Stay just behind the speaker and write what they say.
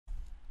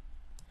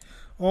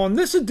On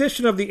this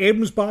edition of the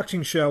Abrams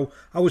Boxing Show,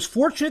 I was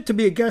fortunate to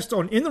be a guest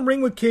on In the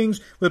Ring with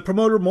Kings with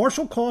promoter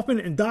Marshall Kaufman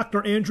and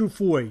Dr. Andrew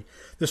Foy.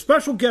 The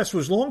special guest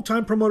was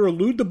longtime promoter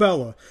Lou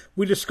DiBella.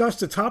 We discussed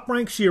the Top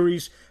Rank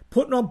series,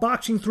 putting on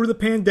boxing through the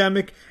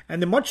pandemic,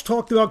 and the much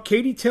talked about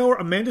Katie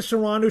Taylor-Amanda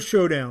Serrano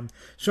showdown.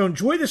 So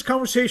enjoy this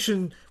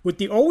conversation with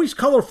the always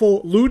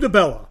colorful Lou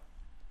DiBella.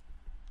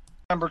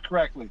 Remember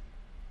correctly.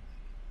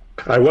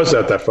 I was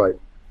at that fight.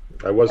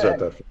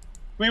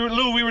 We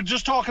were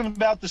just talking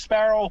about the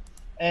Sparrow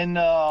and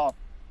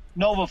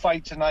Nova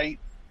fight tonight,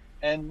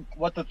 and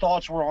what the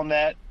thoughts were on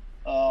that.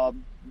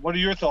 What are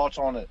your thoughts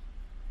on it?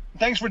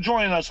 Thanks for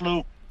joining us,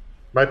 Lou.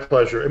 My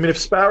pleasure. I mean, if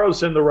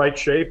Sparrow's in the right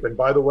shape, and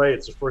by the way,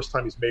 it's the first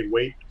time he's made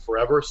weight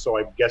forever, so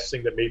I'm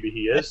guessing that maybe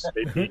he is.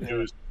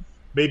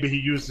 Maybe he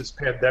used this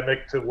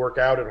pandemic to work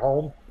out at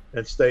home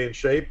and stay in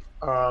shape.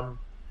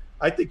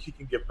 I think he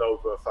can give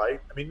Nova a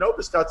fight. I mean,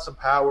 Nova's got some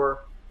power.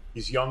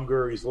 He's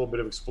younger. He's a little bit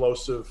of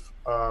explosive.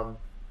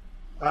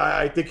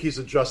 I think he's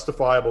a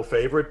justifiable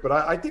favorite, but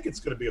I think it's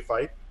going to be a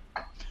fight.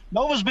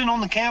 Nova's been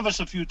on the canvas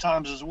a few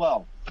times as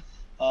well.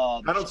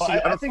 I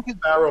don't think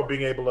Sparrow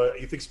being able to.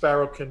 You think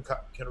Sparrow can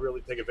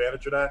really take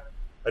advantage of that?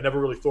 I never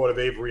really thought of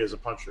Avery as a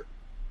puncher.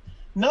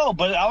 No,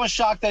 but I was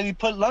shocked that he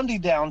put Lundy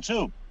down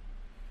too.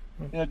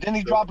 Didn't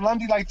he drop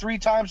Lundy like 3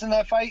 times in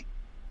that fight?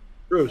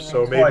 True.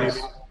 So maybe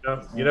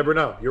you never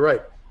know. You're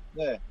right.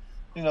 Yeah.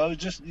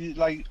 Just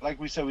like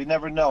we said, we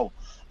never know.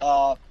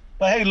 But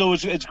hey, Lou,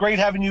 it's great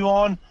having you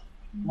on.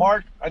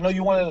 Mark, I know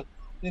you want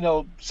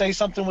to, say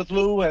something with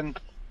Lou and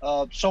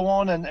so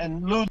on.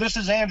 And Lou, this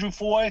is Andrew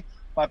Foy,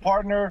 my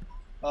partner.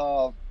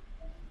 You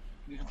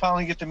can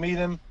finally get to meet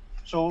him.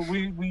 So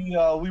we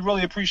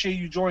really appreciate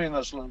you joining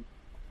us, Lou.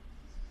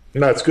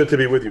 No, it's good to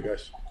be with you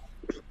guys.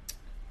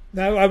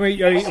 Now, I mean,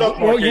 hey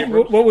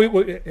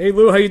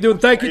Lou, how you doing?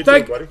 Thank you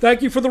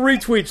for the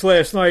retweets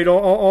last night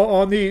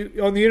on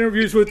the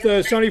interviews with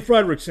Sonny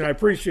Fredrickson. I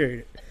appreciate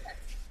it.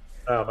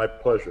 My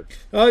pleasure.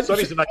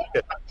 Sonny's a nice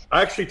kid.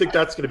 I actually think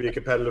that's going to be a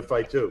competitive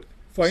fight too.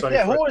 Who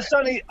is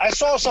Sonny? I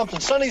saw something.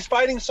 Sonny's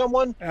fighting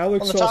someone on the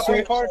top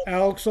rank card.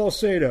 Alex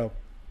Salcedo.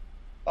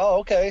 Oh,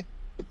 okay.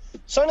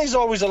 Sonny's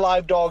always a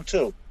live dog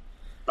too.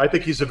 I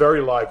think he's a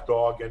very live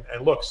dog, and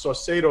look,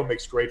 Salcedo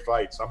makes great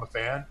fights. I'm a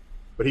fan,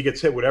 but he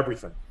gets hit with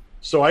everything.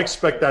 So I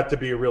expect that to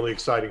be a really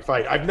exciting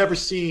fight. I've never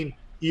seen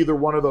either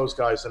one of those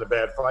guys in a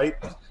bad fight,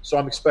 so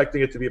I'm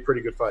expecting it to be a pretty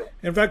good fight.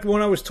 In fact,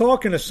 when I was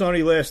talking to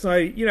Sonny last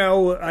night,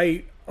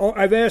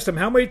 I've asked him,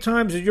 how many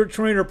times has your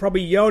trainer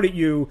probably yelled at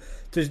you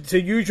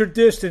to use your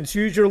distance,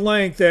 use your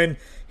length, and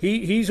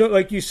he's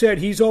like you said,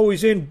 he's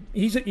always in.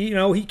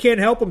 He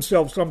can't help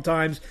himself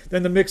sometimes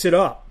than to mix it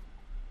up.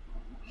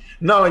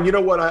 No, and you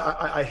know what?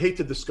 I hate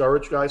to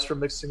discourage guys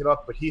from mixing it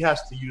up, but he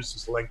has to use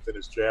his length and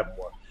his jab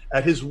more.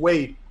 At his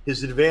weight,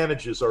 his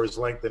advantages are his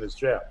length and his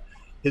jab.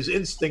 His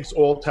instincts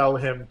all tell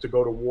him to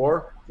go to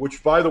war,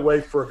 which, by the way,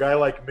 for a guy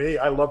like me,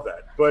 I love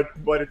that.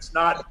 But it's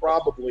not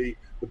probably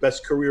the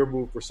best career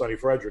move for Sonny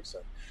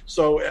Fredrickson.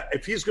 So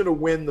if he's going to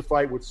win the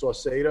fight with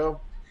Saucedo,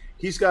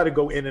 he's got to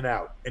go in and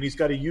out, and he's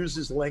got to use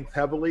his length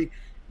heavily.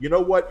 You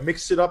know what?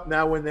 Mix it up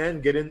now and then.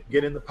 Get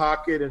in the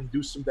pocket and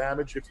do some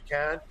damage if you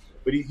can.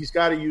 But he's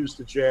got to use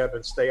the jab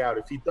and stay out.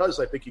 If he does,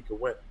 I think he can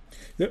win.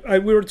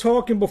 We were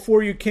talking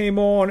before you came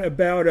on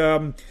about,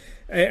 and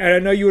I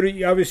know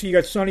you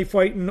got Sonny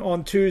fighting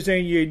on Tuesday,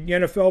 and you had the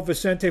NFL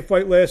Vicente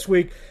fight last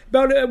week.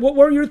 About what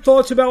were your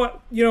thoughts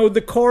about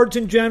the cards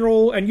in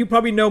general? And you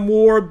probably know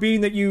more,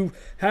 being that you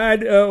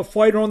had a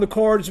fighter on the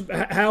cards.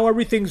 How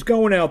everything's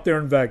going out there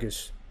in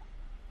Vegas?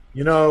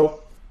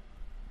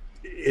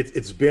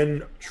 It's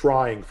been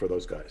trying for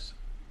those guys.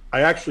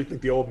 I actually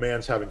think the old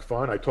man's having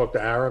fun. I talked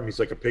to Aram. He's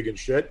like a pig in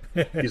shit.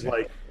 He's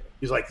like,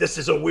 this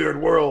is a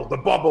weird world. The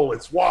bubble.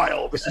 It's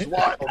wild. This is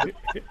wild.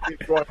 He's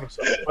drawing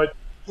himself.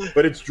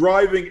 But it's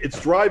driving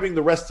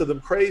the rest of them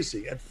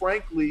crazy. And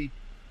frankly,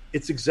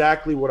 it's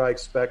exactly what I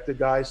expected,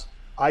 guys.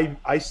 I've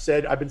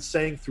been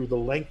saying through the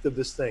length of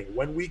this thing,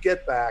 when we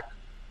get back,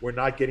 we're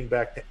not getting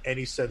back to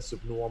any sense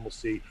of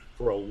normalcy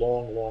for a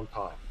long, long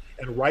time.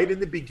 And right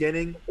in the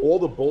beginning, all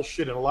the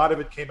bullshit, and a lot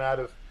of it came out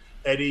of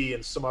Eddie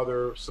and some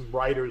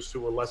writers who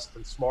were less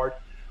than smart,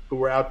 who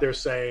were out there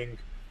saying,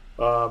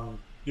 when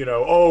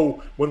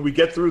we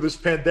get through this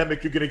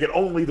pandemic, you're going to get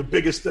only the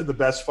biggest and the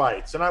best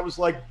fights. And I was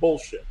like,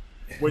 bullshit.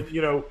 When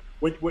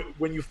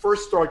you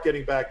first start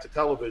getting back to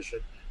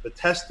television, the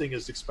testing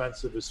is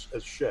expensive as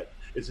shit.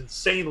 It's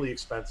insanely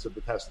expensive,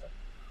 the testing.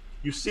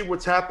 You see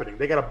what's happening.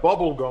 They got a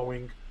bubble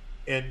going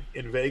in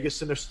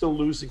Vegas, and they're still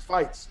losing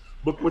fights.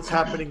 Look what's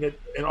happening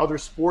in other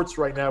sports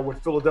right now when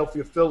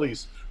Philadelphia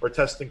Phillies are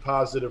testing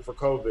positive for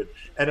COVID.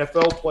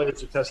 NFL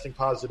players are testing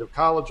positive,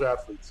 college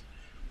athletes.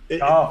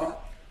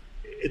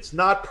 It's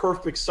not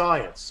perfect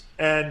science.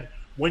 And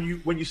when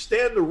you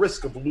stand the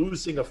risk of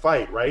losing a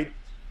fight, right,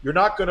 you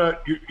don't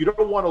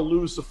want to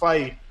lose the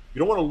fight. You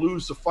don't want to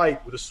lose the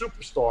fight with a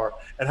superstar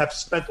and have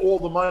spent all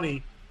the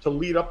money to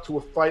lead up to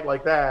a fight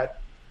like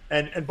that.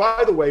 And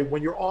by the way,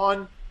 when you're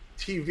on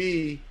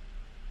TV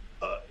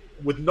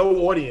with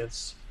no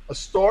audience, a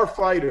star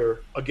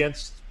fighter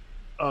against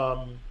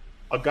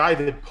a guy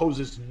that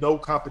poses no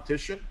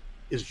competition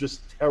is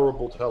just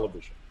terrible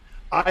television.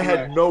 I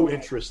had no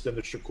interest in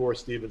the Shakur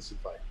Stevenson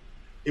fight.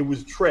 It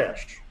was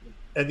trash.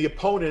 And the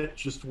opponent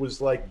just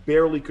was like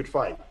barely could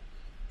fight.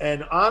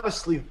 And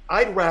honestly,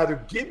 I'd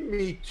rather give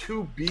me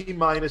 2 B-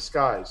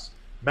 guys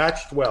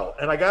matched well.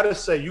 And I got to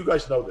say, you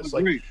guys know this.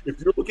 Like, if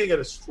you're looking at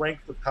a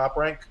strength of Top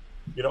Rank,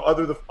 you know,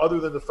 other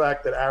than the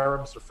fact that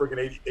Aram's a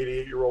friggin'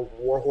 88-year-old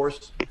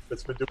warhorse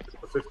that's been doing it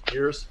for 50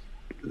 years,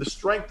 the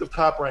strength of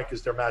Top Rank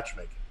is their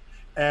matchmaking.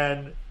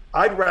 And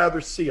I'd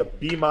rather see a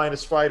B-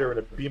 fighter and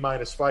a B-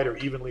 fighter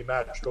evenly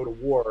matched go to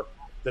war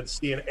than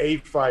see an A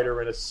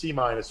fighter and a C-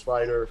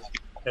 fighter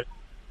and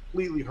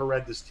completely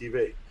horrendous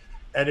TV.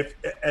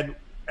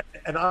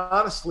 And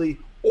honestly,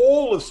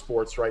 all of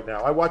sports right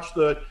now. I watched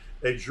a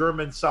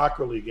German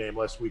soccer league game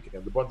last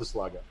weekend, the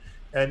Bundesliga,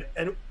 and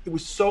it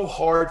was so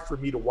hard for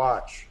me to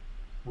watch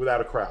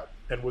without a crowd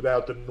and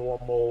without the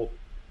normal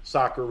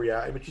soccer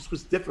reaction. It just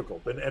was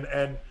difficult.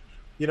 And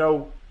you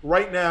know,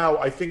 right now,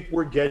 I think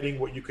we're getting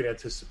what you could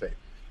anticipate.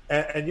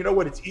 And you know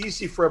what? It's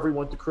easy for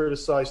everyone to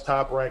criticize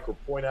Top Rank or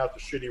point out the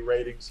shitty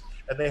ratings,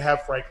 and they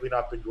have, frankly,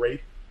 not been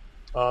great.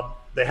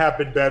 They have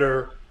been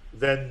better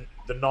than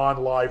the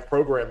non-live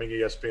programming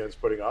ESPN's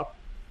putting up.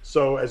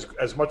 So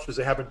as much as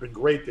they haven't been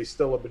great, they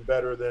still have been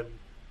better than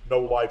no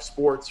live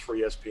sports for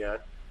ESPN.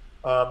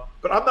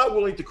 But I'm not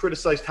willing to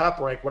criticize Top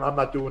Rank when I'm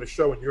not doing a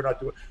show and you're not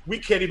doing. We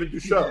can't even do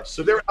shows.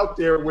 So they're out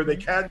there where they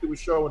can do a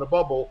show in a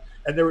bubble,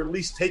 and they're at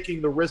least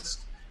taking the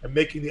risk and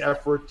making the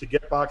effort to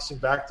get boxing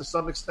back to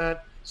some extent.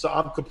 So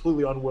I'm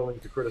completely unwilling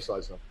to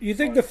criticize them. You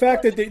think the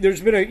fact that there's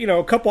been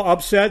a couple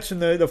upsets in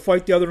the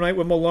fight the other night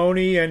with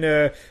Maloney,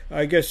 and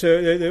I guess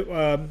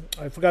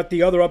I forgot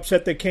the other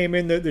upset that came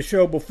in the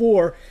show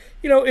before.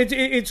 You know,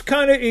 it's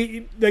kind of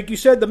like you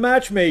said, the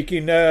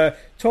matchmaking.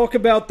 Talk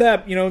about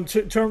that. You know, in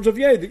terms of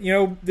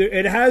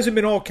it hasn't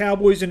been all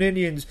Cowboys and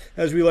Indians,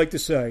 as we like to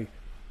say.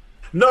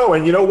 No,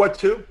 and you know what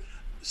too?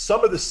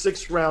 Some of the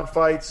 6-round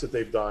fights that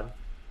they've done,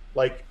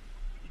 like.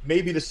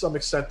 Maybe to some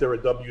extent they're a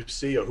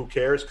WC or who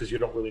cares because you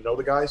don't really know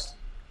the guys.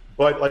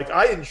 But like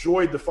I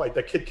enjoyed the fight.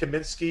 That kid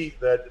Kaminsky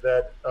that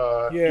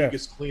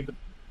Egis Kleeman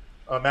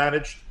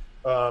managed.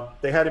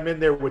 They had him in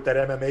there with that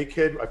MMA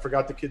kid. I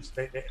forgot the kid's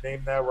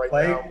name now.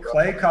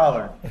 Clay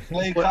Collard.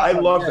 I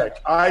love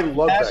that. I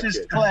love that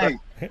kid. Clay.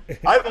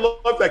 I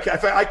love that kid. In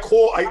fact,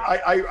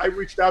 I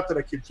reached out to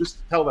that kid just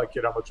to tell that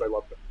kid how much I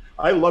love him.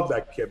 I love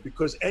that kid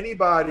because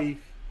anybody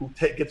who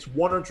gets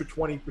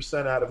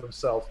 120% out of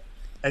himself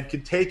and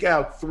can take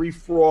out 3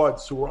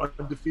 frauds who are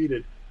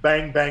undefeated,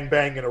 bang, bang,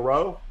 bang in a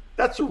row,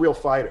 that's a real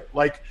fighter.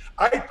 Like,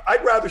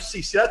 I'd rather see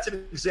that's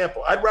an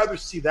example. I'd rather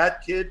see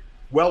that kid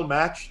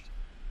well-matched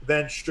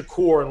than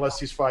Shakur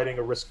unless he's fighting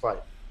a risk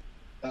fight.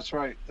 That's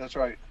right. That's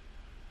right.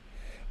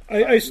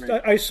 I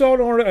saw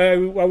an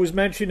article. I was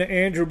mentioning to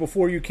Andrew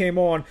before you came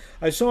on.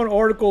 I saw an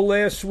article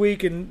last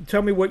week, and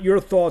tell me what your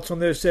thoughts on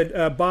this.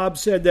 That Bob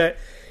said that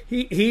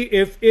he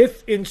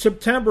if in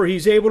September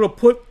he's able to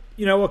put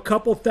a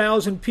couple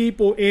thousand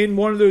people in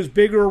one of those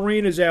bigger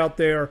arenas out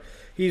there,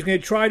 he's going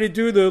to try to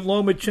do the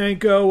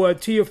Lomachenko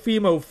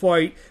Teofimo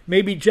fight,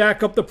 maybe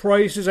jack up the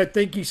prices. I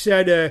think he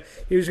said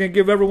he was going to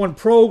give everyone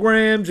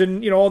programs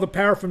and all the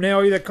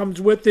paraphernalia that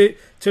comes with it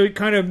to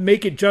kind of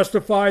make it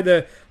justify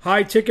the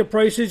high ticket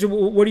prices.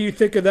 What do you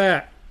think of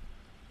that?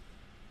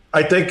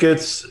 I think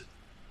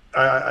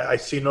I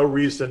see no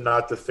reason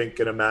not to think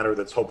in a manner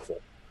that's hopeful.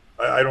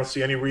 I don't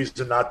see any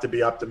reason not to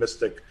be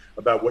optimistic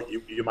about what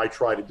you might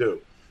try to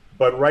do.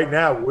 But right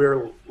now,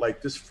 we're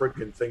like, this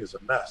friggin' thing is a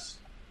mess.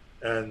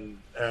 And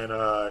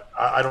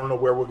I don't know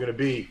where we're going to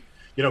be.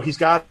 He's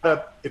got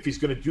to, if he's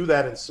going to do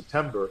that in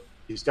September,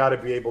 he's got to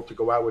be able to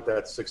go out with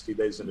that 60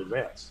 days in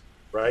advance,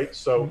 right?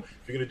 So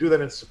if you're going to do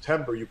that in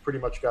September, you pretty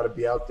much got to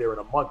be out there in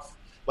a month.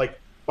 Like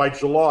by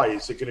July,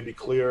 is it going to be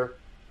clear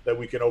that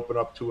we can open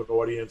up to an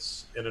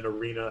audience in an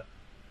arena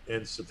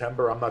in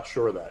September? I'm not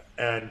sure of that.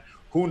 And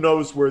who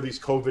knows where these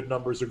COVID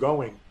numbers are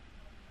going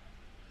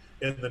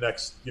in the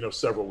next,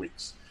 several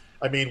weeks.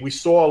 I mean, we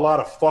saw a lot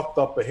of fucked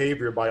up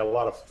behavior by a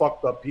lot of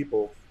fucked up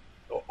people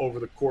over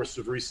the course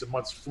of recent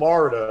months.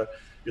 Florida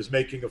is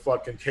making a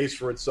fucking case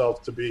for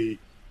itself to be,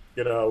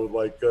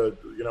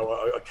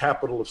 a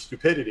capital of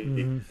stupidity.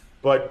 Mm-hmm.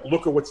 But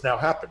look at what's now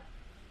happened,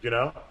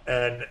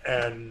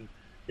 and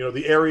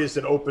the areas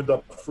that opened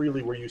up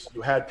freely where you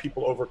had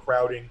people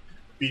overcrowding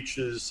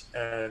beaches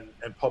and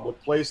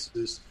public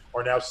places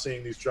are now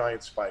seeing these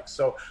giant spikes.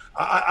 So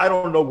I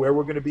don't know where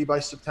we're going to be by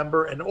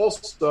September. And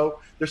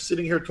also, they're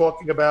sitting here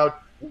talking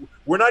about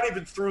we're not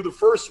even through the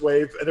first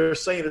wave, and they're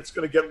saying there's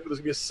going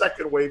to be a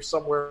second wave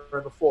somewhere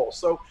in the fall.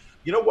 So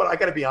you know what? I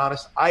got to be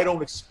honest. I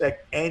don't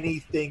expect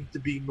anything to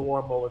be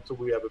normal until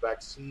we have a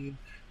vaccine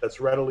that's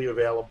readily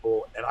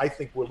available. And I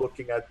think we're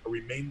looking at a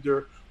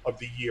remainder of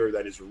the year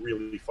that is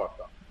really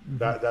fucked up.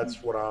 Mm-hmm.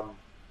 That's what I'm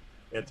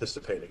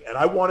anticipating. And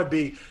I want to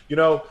be,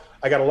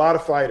 I got a lot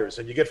of fighters,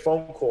 and you get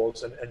phone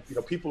calls and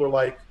people are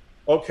like,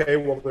 okay,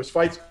 well, there's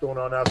fights going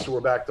on now, so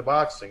we're back to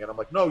boxing. And I'm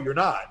like, no, you're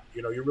not.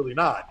 You're really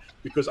not,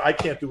 because I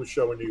can't do a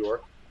show in New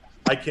York.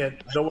 I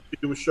can't. No one can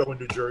do a show in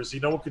New Jersey.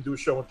 No one can do a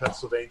show in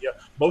Pennsylvania.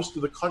 Most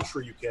of the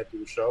country, you can't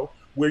do a show.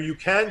 Where you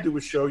can do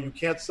a show, you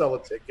can't sell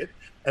a ticket,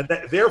 and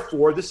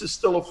therefore, this is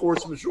still a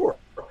force majeure.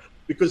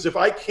 Because if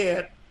I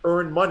can't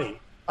earn money,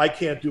 I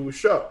can't do a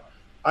show.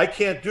 I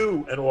can't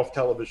do an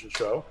off-television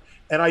show.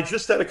 And I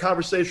just had a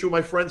conversation with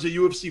my friends at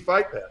UFC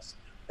Fight Pass,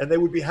 and they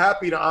would be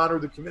happy to honor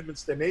the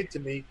commitments they made to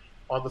me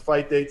on the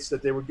fight dates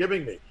that they were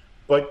giving me.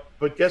 But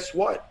guess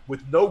what?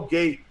 With no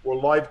gate or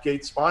live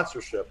gate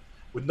sponsorship,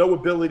 with no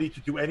ability to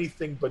do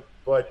anything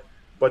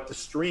but to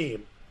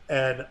stream,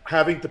 and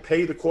having to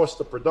pay the cost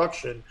of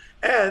production,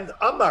 and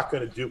I'm not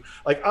going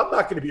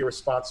to be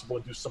irresponsible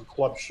and do some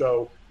club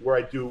show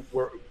where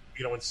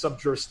in some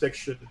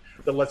jurisdiction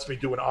that lets me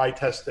do an eye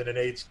test and an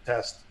AIDS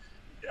test.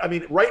 I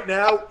mean, right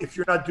now, if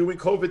you're not doing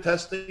COVID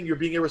testing, you're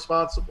being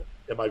irresponsible,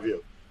 in my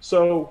view.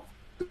 So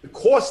the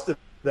cost of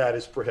that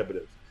is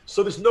prohibitive.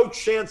 So there's no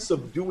chance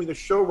of doing a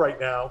show right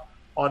now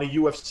on a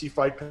UFC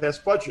Fight Pass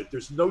budget.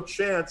 There's no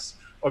chance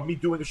of me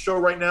doing a show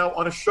right now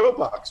on a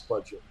Showbox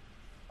budget,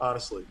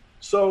 honestly.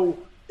 So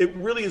it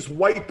really is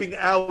wiping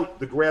out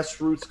the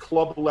grassroots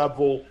club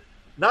level,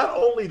 not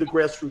only the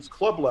grassroots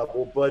club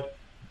level, but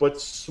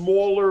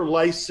smaller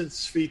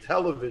license fee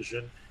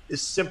television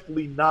is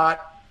simply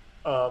not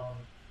the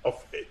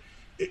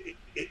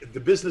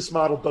business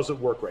model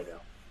doesn't work right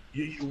now.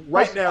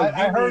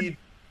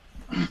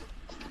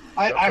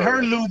 I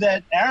heard, Lou,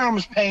 that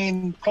Aram's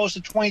paying close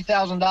to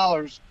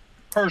 $20,000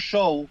 per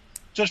show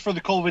just for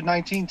the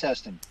COVID-19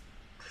 testing.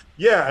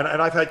 Yeah,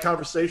 and I've had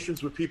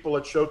conversations with people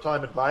at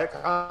Showtime and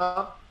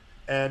Viacom,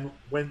 and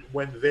when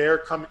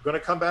they're going to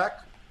come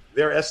back,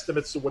 their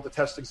estimates of what the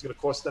testing is going to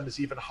cost them is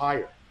even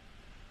higher.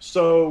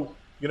 So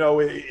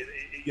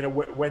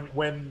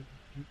when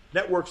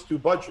networks do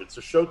budgets,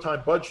 a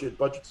Showtime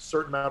budget's a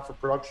certain amount for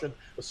production,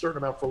 a certain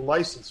amount for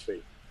license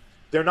fee.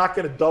 They're not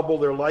going to double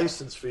their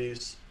license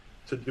fees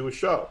to do a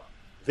show.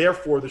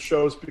 Therefore, the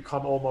shows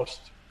become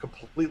almost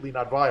completely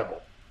not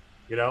viable.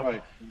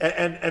 Right.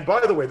 And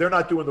by the way, they're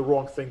not doing the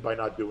wrong thing by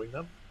not doing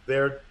them.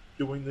 They're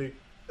doing the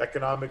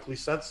economically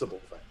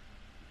sensible thing.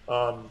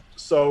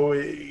 So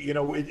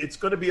it's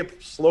going to be a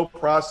slow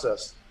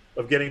process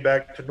of getting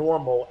back to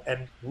normal,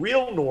 and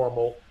real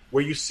normal,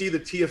 where you see the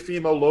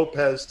Teofimo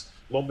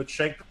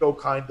Lopez-Lomachenko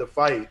kind of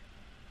fight.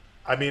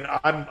 I mean,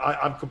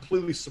 I'm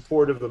completely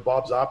supportive of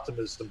Bob's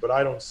optimism, but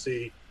I don't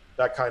see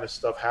that kind of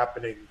stuff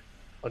happening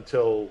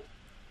until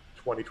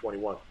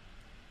 2021.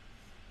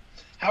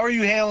 How are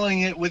you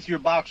handling it with your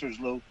boxers,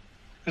 Lou?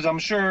 Because I'm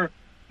sure,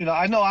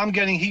 I know I'm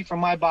getting heat from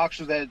my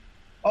boxers that,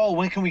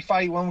 when can we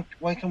fight?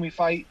 When can we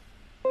fight?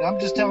 And I'm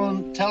just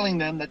telling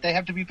them that they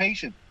have to be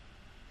patient.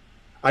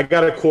 I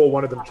got to call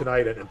one of them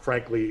tonight, and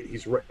frankly,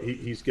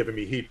 he's giving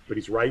me heat, but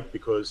he's right,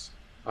 because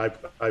I've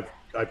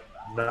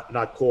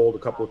not called a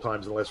couple of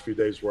times in the last few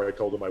days where I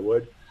told him I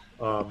would.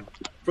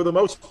 For the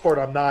most part,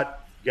 I'm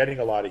not getting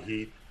a lot of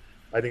heat.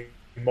 I think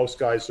most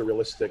guys are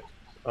realistic.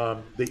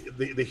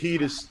 The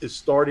heat is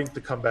starting to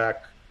come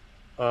back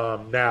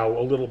now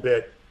a little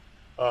bit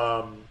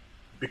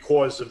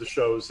because of the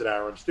shows that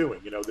Aram's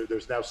doing.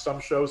 There's now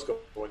some shows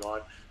going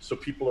on, so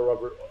people are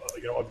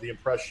of the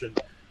impression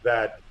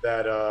that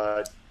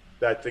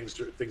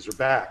things are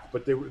back,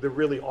 but they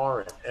really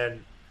aren't.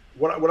 And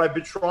what I've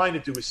been trying to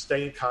do is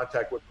stay in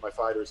contact with my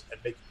fighters and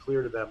make it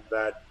clear to them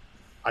that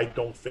I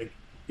don't think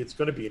it's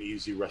going to be an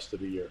easy rest of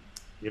the year.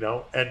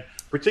 And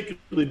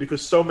particularly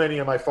because so many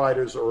of my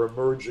fighters are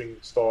emerging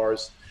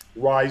stars,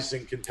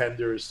 rising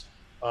contenders,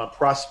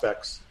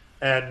 prospects,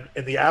 and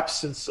in the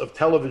absence of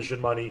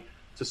television money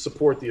to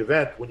support the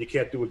event, when you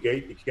can't do a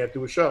gate, you can't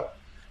do a show.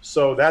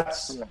 So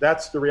that's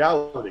the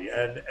reality.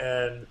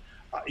 And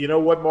you know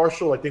what,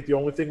 Marshall? I think the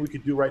only thing we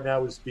could do right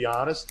now is be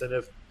honest.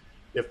 And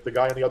if the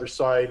guy on the other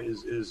side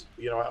is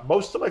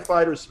most of my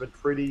fighters have been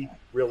pretty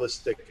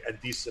realistic and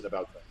decent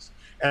about this.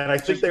 And I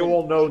think they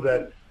all know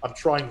that I'm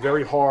trying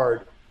very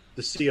hard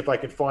to see if I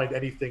can find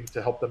anything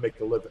to help them make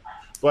a living.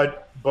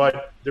 But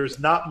there's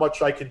not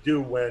much I can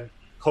do when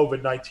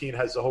COVID-19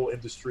 has the whole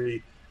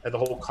industry and the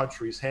whole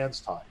country's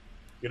hands tied.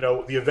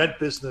 The event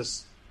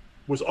business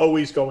was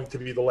always going to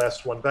be the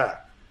last one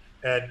back.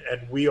 And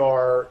we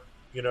are,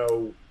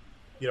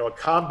 a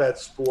combat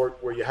sport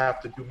where you have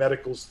to do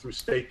medicals through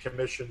state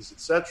commissions,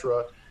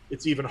 etc.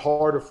 It's even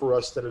harder for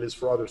us than it is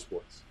for other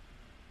sports,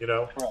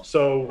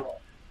 So,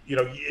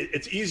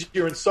 it's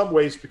easier in some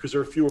ways because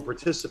there are fewer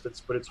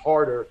participants, but it's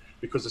harder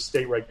because of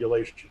state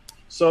regulation.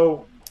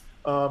 So,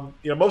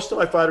 most of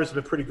my fighters have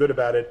been pretty good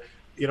about it.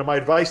 My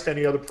advice to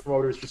any other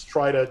promoters, just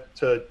try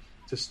to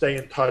stay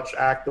in touch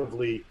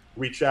actively,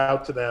 reach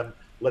out to them,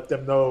 let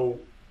them know,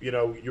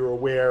 you're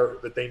aware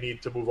that they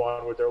need to move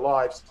on with their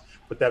lives,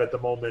 but that at the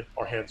moment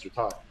our hands are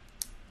tied.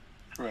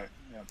 Correct.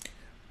 Yeah.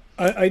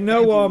 I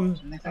know.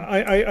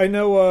 I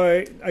know.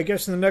 I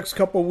guess in the next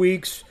couple of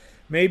weeks,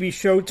 maybe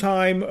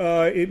Showtime,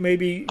 it may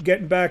be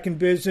getting back in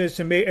business,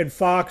 and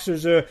Fox,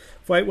 there's a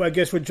fight, I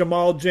guess, with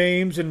Jamal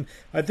James, and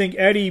I think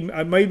Eddie,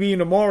 maybe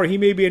tomorrow, he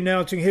may be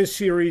announcing his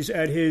series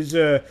at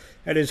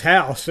his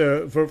house,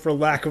 for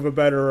lack of a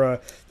better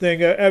thing.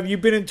 Have you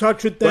been in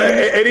touch with them?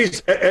 Well,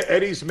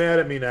 Eddie's mad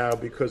at me now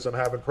because I'm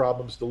having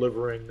problems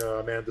delivering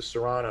Amanda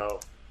Serrano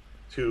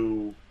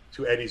to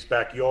Eddie's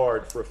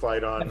backyard for a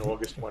fight on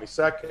August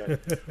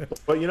 22nd.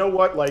 But you know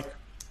what?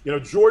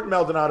 Jordan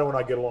Maldonado and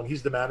I get along.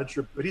 He's the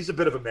manager, but he's a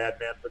bit of a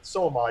madman, but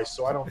so am I,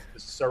 so I don't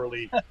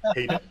necessarily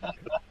hate him.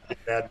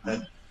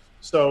 Madman.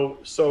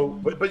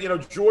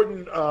 But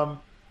Jordan,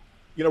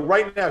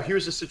 right now,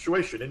 here's the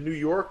situation. In New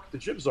York, the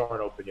gyms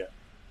aren't open yet.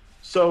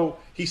 So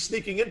he's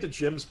sneaking into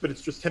gyms, but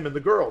it's just him and the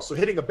girls. So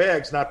hitting a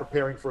bag's not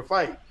preparing for a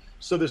fight.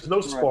 So there's no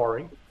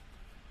sparring.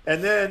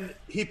 And then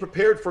he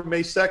prepared for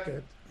May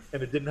 2nd,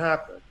 and it didn't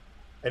happen.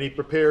 And he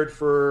prepared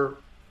for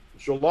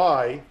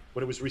July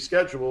when it was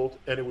rescheduled,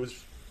 and it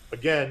was,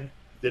 again,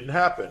 didn't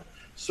happen.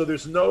 So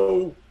there's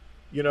no,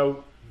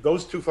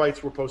 those two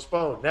fights were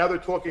postponed. Now they're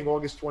talking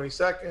August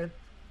 22nd,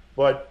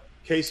 but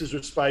cases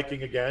are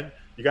spiking again.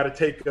 You got to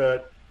take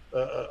a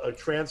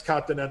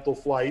transcontinental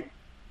flight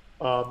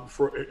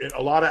for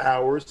a lot of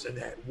hours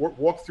and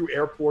walk through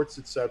airports,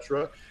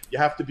 etc. You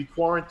have to be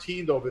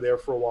quarantined over there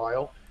for a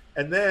while.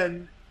 And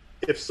then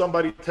if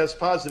somebody tests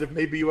positive,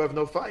 maybe you have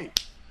no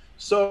fight.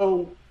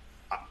 So,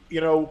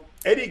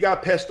 Eddie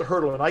got past the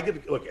hurdle, and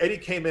Eddie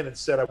came in and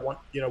said,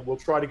 we'll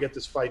try to get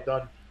this fight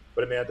done,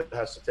 but Amanda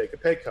has to take a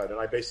pay cut. And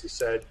I basically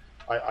said,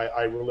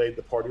 I relayed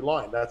the party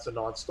line. That's a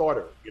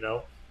non-starter.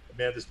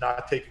 Amanda's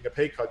not taking a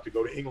pay cut to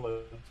go to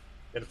England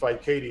and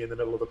fight Katie in the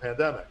middle of a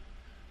pandemic.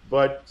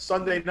 But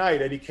Sunday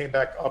night, Eddie came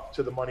back up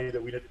to the money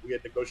that we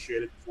had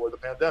negotiated before the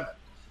pandemic.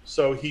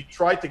 So he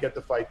tried to get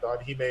the fight done.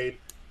 He made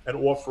an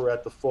offer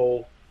at the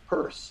full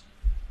purse.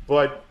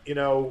 But,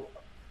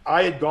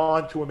 I had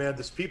gone to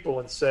Amanda's people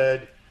and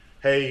said,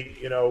 hey,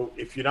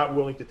 if you're not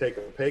willing to take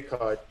a pay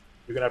cut,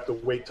 you're going to have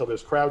to wait till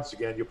there's crowds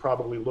again. You're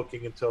probably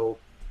looking until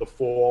the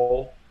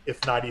fall,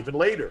 if not even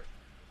later.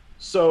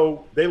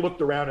 So they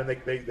looked around and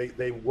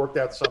they worked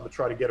out something to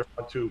try to get her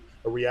onto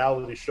a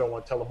reality show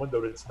on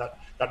Telemundo that's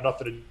got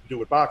nothing to do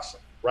with boxing,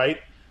 right?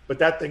 But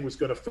that thing was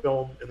going to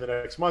film in the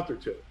next month or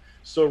two.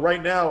 So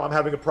right now I'm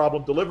having a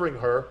problem delivering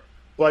her.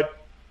 But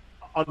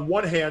on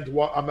one hand,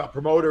 I'm a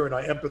promoter and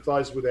I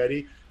empathize with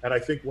Eddie. And I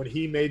think when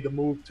he made the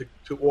move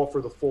to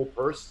offer the full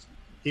purse,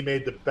 he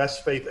made the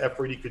best faith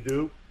effort he could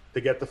do to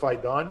get the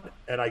fight done.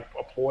 And I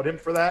applaud him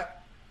for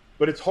that.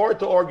 But it's hard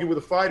to argue with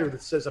a fighter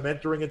that says, I'm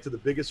entering into the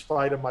biggest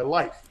fight of my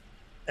life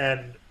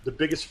and the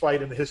biggest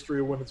fight in the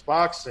history of women's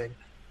boxing.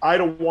 I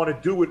don't want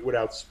to do it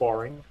without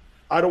sparring.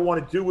 I don't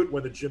want to do it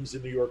when the gyms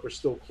in New York are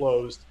still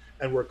closed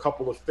and we're a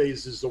couple of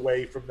phases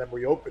away from them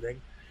reopening.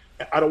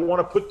 I don't want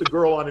to put the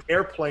girl on an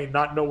airplane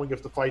not knowing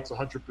if the fight's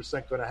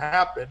 100% going to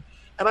happen.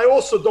 And I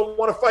also don't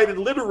want to fight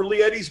in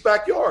literally Eddie's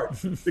backyard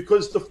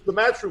because the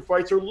matchroom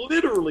fights are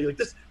literally like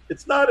this.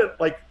 It's not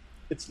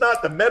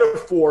the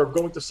metaphor of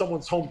going to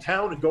someone's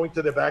hometown and going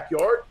to their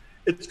backyard.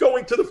 It's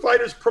going to the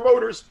fighter's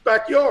promoter's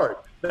backyard.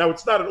 Now,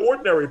 it's not an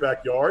ordinary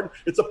backyard.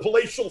 It's a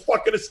palatial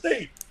fucking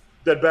estate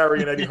that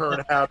Barry and Eddie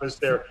Hearn have as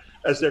their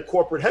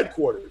corporate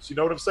headquarters. You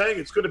know what I'm saying?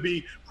 It's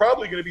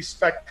probably going to be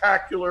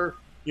spectacular,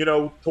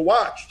 to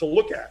watch, to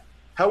look at.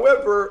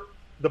 However,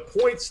 the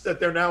points that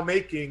they're now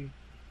making,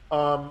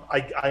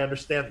 I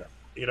understand them.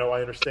 I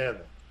understand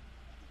them.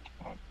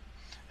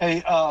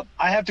 Hey,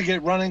 I have to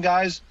get running,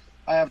 guys.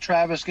 I have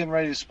Travis getting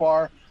ready to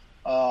spar.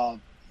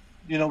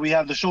 We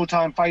have the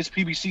Showtime fights.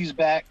 PBC's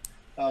back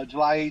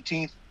July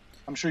 18th.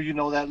 I'm sure you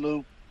know that,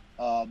 Lou.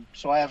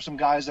 So I have some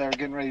guys that are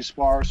getting ready to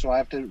spar, so I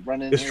have to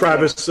run in. Is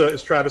Travis going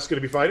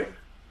to be fighting?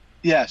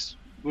 Yes,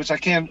 which I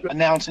can't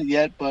announce it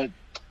yet, but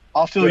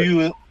I'll fill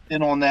you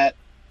in on that.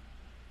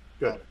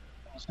 Good.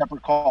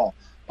 Separate call.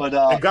 But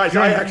guys,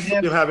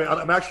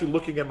 I'm actually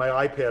looking at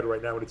my iPad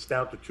right now, and it's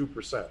down to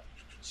 2%.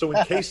 So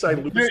in case I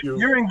lose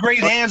you're in great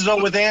hands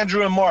though with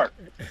Andrew and Mark.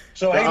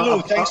 So hey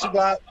Lou, thanks a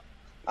lot.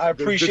 I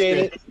appreciate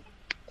it,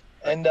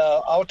 and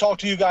I'll talk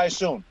to you guys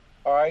soon.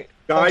 All right,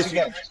 guys. Thanks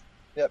again.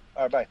 Yep.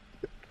 All right. Bye.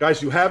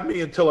 Guys, you have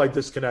me until I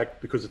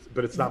disconnect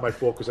but it's not my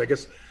fault because I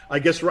guess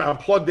I'm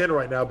plugged in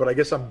right now, but I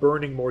guess I'm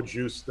burning more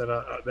juice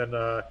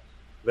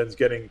than's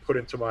getting put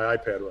into my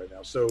iPad right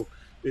now. So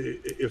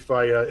if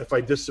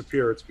I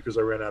disappear, it's because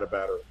I ran out of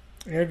battery.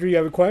 Andrew, you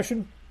have a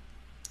question?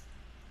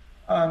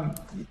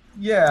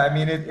 Yeah, I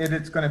mean,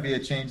 it's going to be a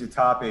change of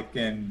topic,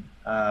 and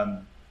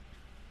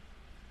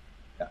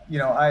we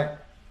don't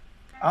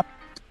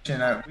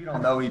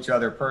know each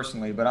other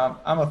personally, but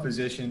I'm a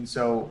physician,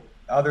 so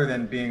other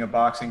than being a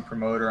boxing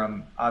promoter,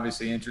 I'm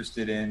obviously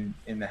interested in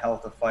the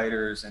health of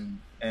fighters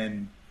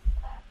and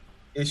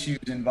issues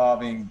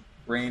involving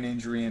brain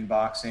injury in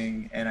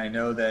boxing, and I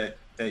know that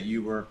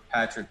you were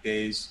Patrick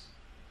Day's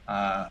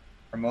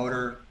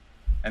promoter.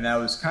 And that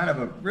was kind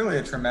of really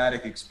a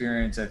traumatic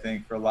experience, I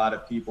think, for a lot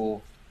of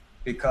people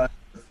because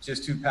of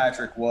just who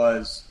Patrick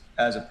was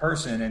as a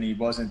person, and he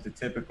wasn't the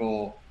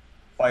typical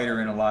fighter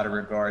in a lot of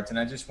regards. And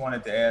I just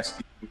wanted to ask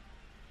you,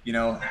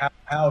 How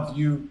have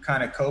you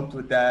kind of coped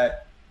with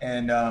that?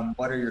 And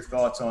what are your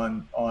thoughts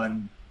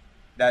on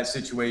that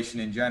situation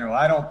in general?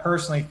 I don't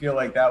personally feel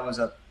like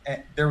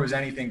there was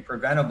anything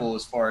preventable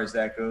as far as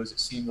that goes. It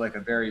seemed like a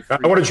very I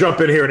want to jump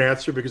in here and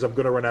answer because I'm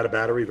going to run out of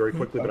battery very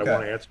quickly, but Okay. I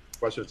want to answer the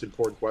question. It's an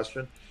important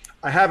question.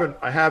 I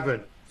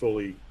haven't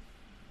fully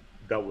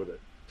dealt with it,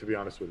 to be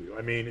honest with you.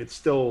 I mean, it's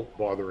still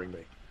bothering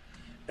me.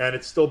 And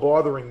it's still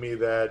bothering me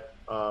that,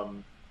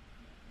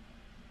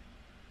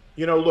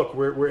 look,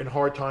 we're in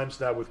hard times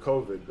now with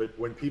COVID, but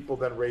when people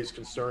then raise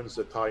concerns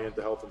that tie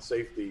into health and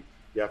safety,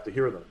 you have to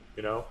hear them,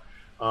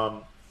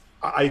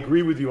 I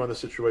agree with you on the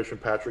situation,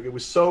 Patrick. It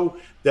was so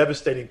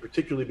devastating,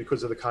 particularly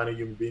because of the kind of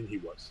human being he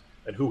was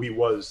and who he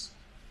was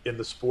in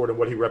the sport and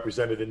what he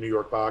represented in New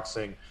York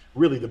boxing,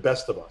 really the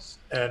best of us.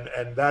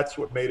 And that's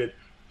what made it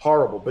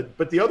horrible.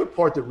 But the other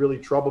part that really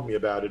troubled me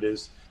about it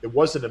is it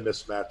wasn't a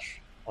mismatch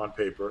on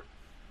paper,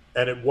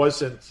 and it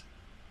wasn't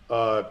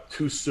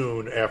too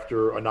soon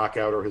after a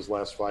knockout or his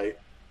last fight.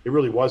 It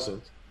really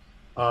wasn't.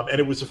 And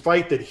it was a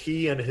fight that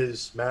he and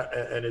his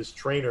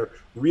trainer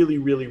really,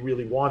 really,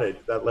 really wanted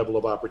that level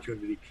of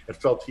opportunity and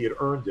felt he had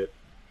earned it.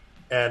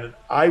 And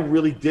I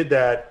really did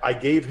that. I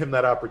gave him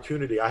that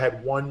opportunity. I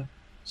had one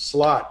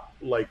slot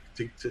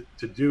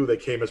to do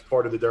that came as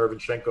part of the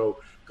Derevyanchenko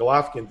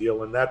Golovkin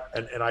deal, and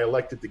I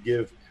elected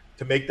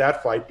to make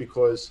that fight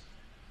because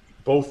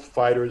both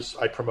fighters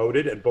I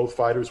promoted and both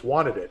fighters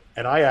wanted it.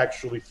 And I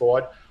actually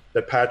thought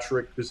that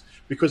Patrick,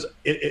 because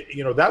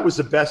that was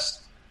the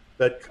best.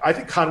 That I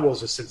think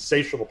Conwell's a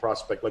sensational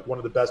prospect, like one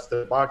of the best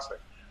in boxing.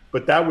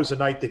 But that was a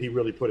night that he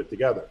really put it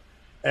together.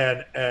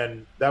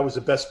 And that was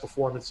the best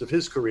performance of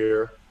his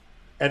career.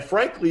 And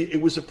frankly, it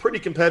was a pretty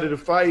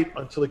competitive fight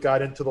until it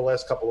got into the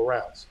last couple of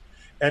rounds.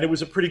 And it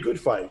was a pretty good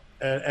fight.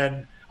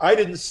 And I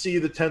didn't see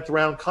the 10th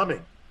round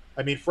coming.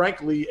 I mean,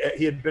 frankly,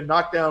 he had been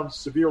knocked down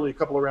severely a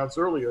couple of rounds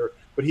earlier,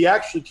 but he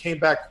actually came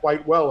back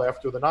quite well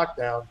after the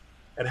knockdown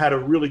and had a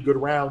really good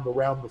round the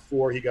round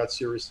before he got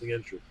seriously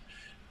injured.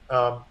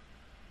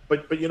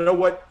 But you know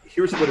what?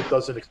 Here's what it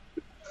doesn't.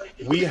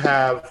 We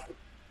have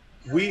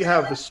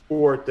a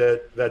sport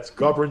that's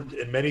governed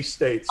in many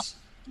states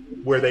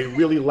where they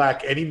really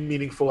lack any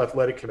meaningful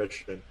athletic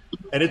commission,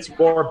 and it's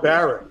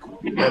barbaric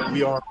that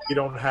we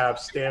don't have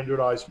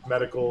standardized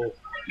medical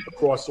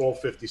across all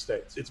 50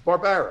 states. It's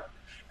barbaric,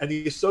 and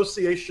the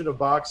Association of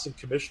Boxing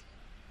Commission.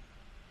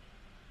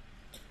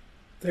 I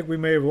think we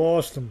may have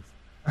lost him.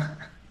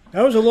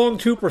 That was a long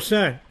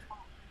 2%.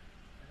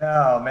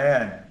 Oh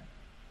man.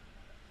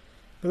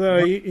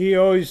 He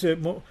always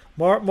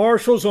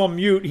Marshall's on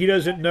mute. He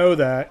doesn't know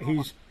that.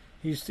 He's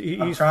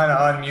I'm trying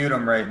to unmute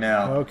him right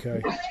now.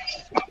 Okay.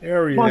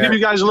 There he is. I'll give you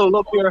guys a little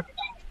look here.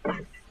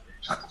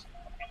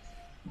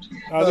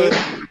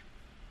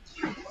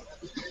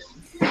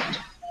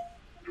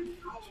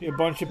 See a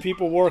bunch of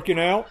people working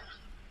out.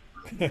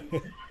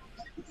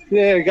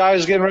 Yeah,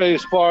 guys getting ready to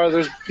spar.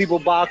 There's people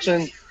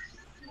boxing.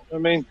 I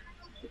mean,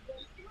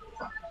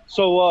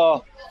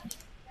 so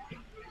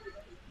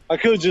I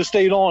could have just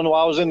stayed on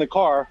while I was in the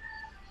car,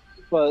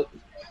 but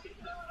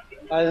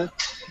I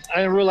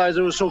didn't realize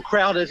it was so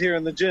crowded here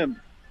in the gym,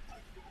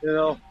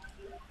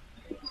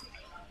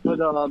 But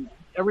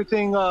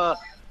everything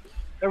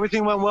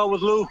went well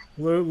with Lou.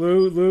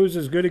 Lou's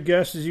as good a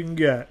guest as you can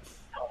get.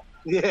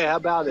 Yeah, how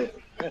about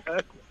it?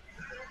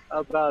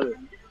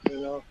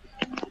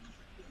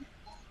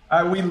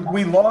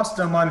 We lost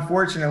him,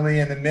 unfortunately,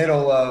 in the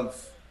middle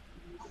of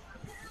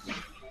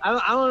I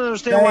don't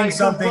understand why saying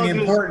something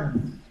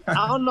important.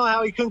 I don't know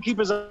how he couldn't keep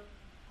his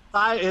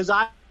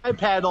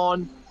iPad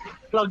on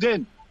plugged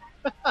in.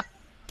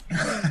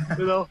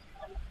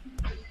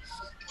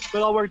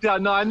 But all worked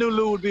out. No, I knew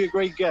Lou would be a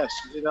great guest,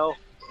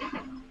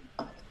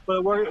 But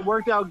it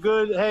worked out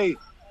good. Hey,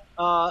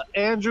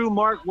 Andrew,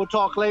 Mark, we'll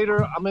talk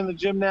later. I'm in the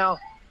gym now.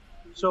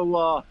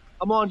 So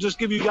I'm going to just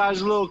give you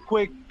guys a little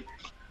quick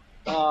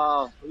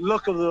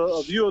look of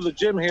a view of the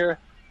gym here.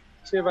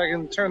 See if I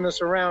can turn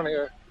this around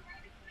here.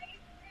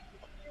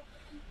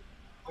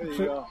 There you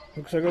go.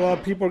 Looks like a lot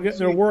of people are getting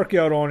their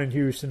workout on in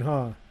Houston,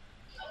 huh?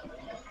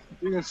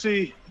 You can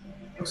see.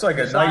 Looks like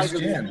a nice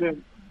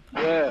gym.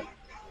 Yeah.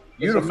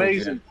 Beautiful. It's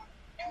amazing. Gym.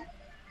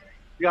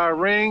 You got a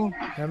ring.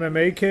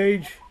 MMA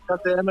cage.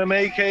 Got the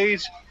MMA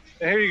cage.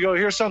 And here you go.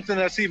 Here's something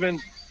that's even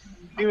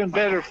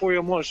better for you.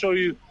 I'm going to show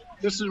you.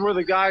 This is where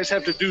the guys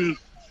have to do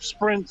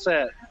sprints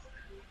at.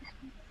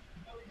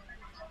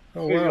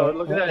 Oh, Here you wow. go.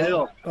 Look at that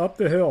hill. Up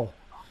the hill.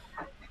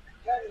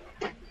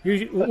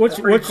 What's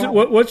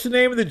the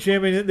name of the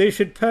gym? And they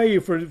should pay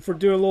you for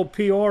doing a little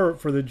PR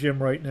for the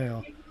gym right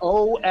now.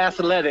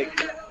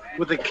 Athletic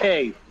with a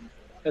K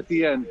at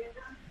the end.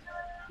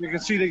 You can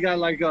see they got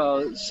like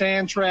a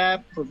sand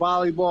trap for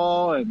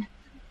volleyball, and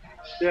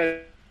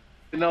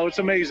it's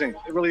amazing.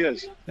 It really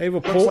is. They have a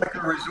Looks pool. like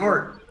a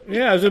resort.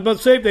 Yeah, I was about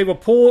to say if they have a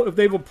pool. If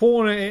they have a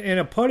pool and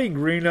a putting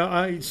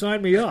green,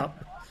 sign me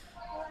up.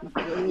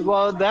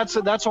 Well, that's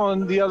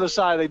on the other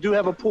side. They do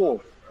have a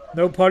pool.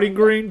 No putting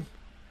green.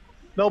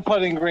 No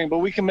putting green, but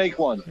we can make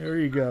one. There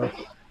you go.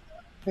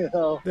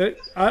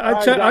 I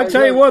I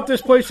tell you what,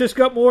 this place just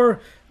got more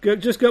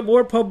just got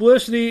more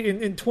publicity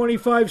in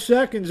 25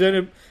 seconds than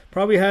it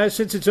probably has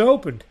since it's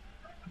opened.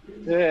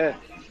 Yeah.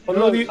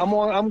 Well, look,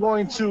 I'm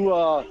going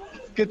to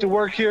get to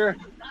work here,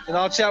 and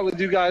I'll chat with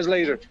you guys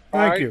later.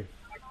 Thank you.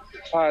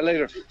 All right,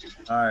 later.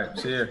 All right,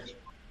 see you.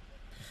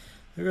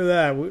 Look at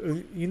that.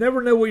 You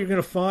never know what you're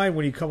going to find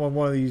when you come on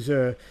one of these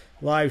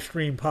live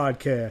stream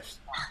podcasts.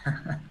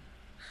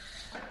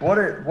 What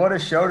a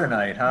show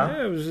tonight, huh?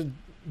 Yeah, it was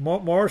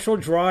Marshall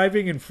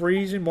driving and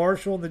freezing,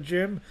 Marshall in the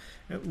gym.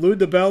 Lou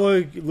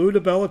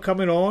DiBella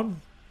coming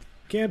on.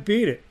 Can't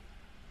beat it.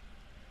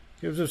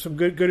 Gives us some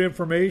good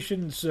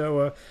information.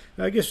 So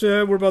I guess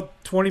we're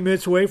about 20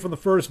 minutes away from the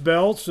first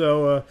bell.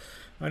 So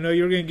I know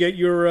you're going to get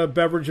your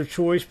beverage of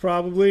choice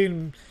probably.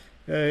 And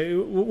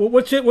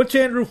what's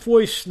Andrew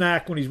Foy's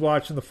snack when he's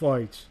watching the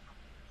fights?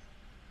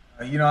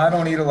 I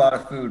don't eat a lot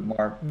of food,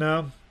 Mark.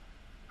 No?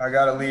 I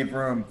got to leave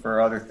room for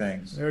other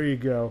things. There you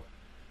go.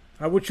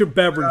 What's your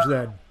beverage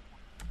then?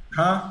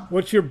 Huh?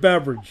 What's your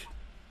beverage?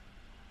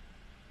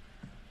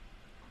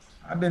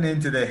 I've been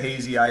into the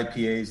hazy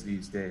IPAs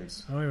these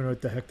days. I don't even know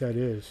what the heck that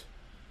is.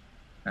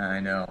 I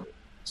know.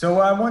 So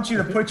I want you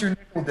to put your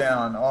nickel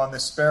down on the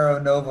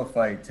Sparrow Nova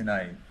fight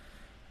tonight.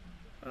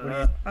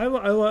 I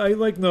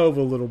like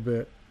Nova a little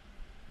bit.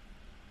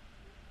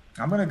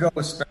 I'm going to go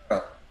with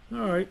Sparrow.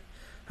 All right.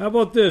 How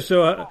about this?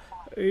 So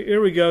here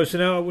we go. So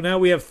now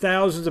we have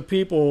thousands of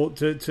people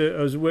to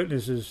as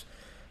witnesses.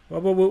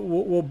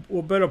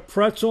 We'll bet a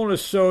pretzel and a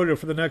soda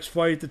for the next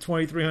fight at the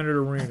 2300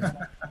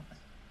 Arena.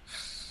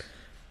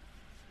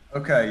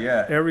 Okay,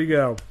 yeah. There we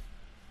go.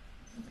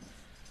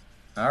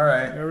 All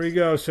right. There we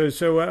go.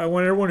 So I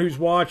want everyone who's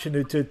watching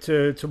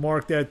to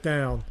mark that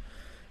down.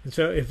 And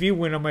so if you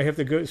win, I might have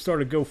to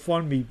start a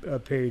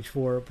GoFundMe page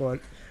for it. But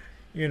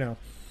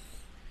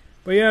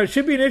But yeah, it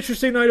should be an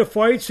interesting night of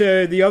fights.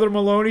 The other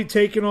Maloney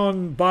taking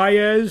on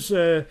Baez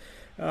should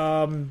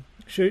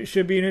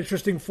be an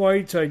interesting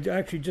fight. I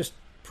actually just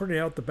printed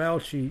out the battle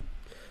sheet,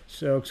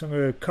 because I'm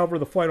going to cover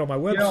the fight on my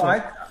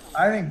website.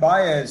 I think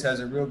Baez has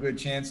a real good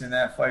chance in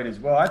that fight as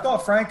well. I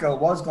thought Franco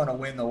was going to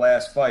win the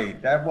last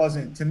fight. That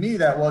wasn't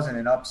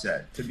an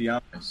upset, to be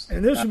honest.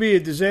 And this would be a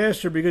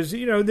disaster because I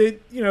see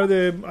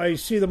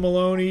the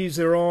Maloneys.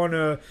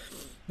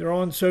 They're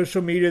on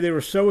social media. They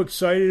were so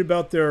excited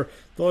about their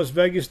Las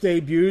Vegas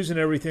debuts and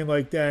everything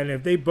like that. And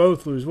if they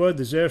both lose, what a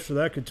disaster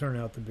that could turn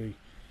out to be.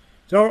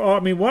 So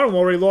one of them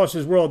already lost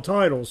his world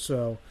title.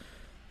 So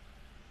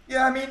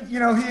yeah,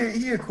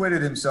 he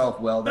acquitted himself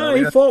well. Though. No,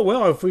 he fought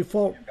well. If we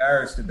fought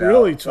embarrassed about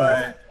really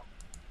tough.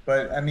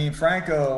 But Franco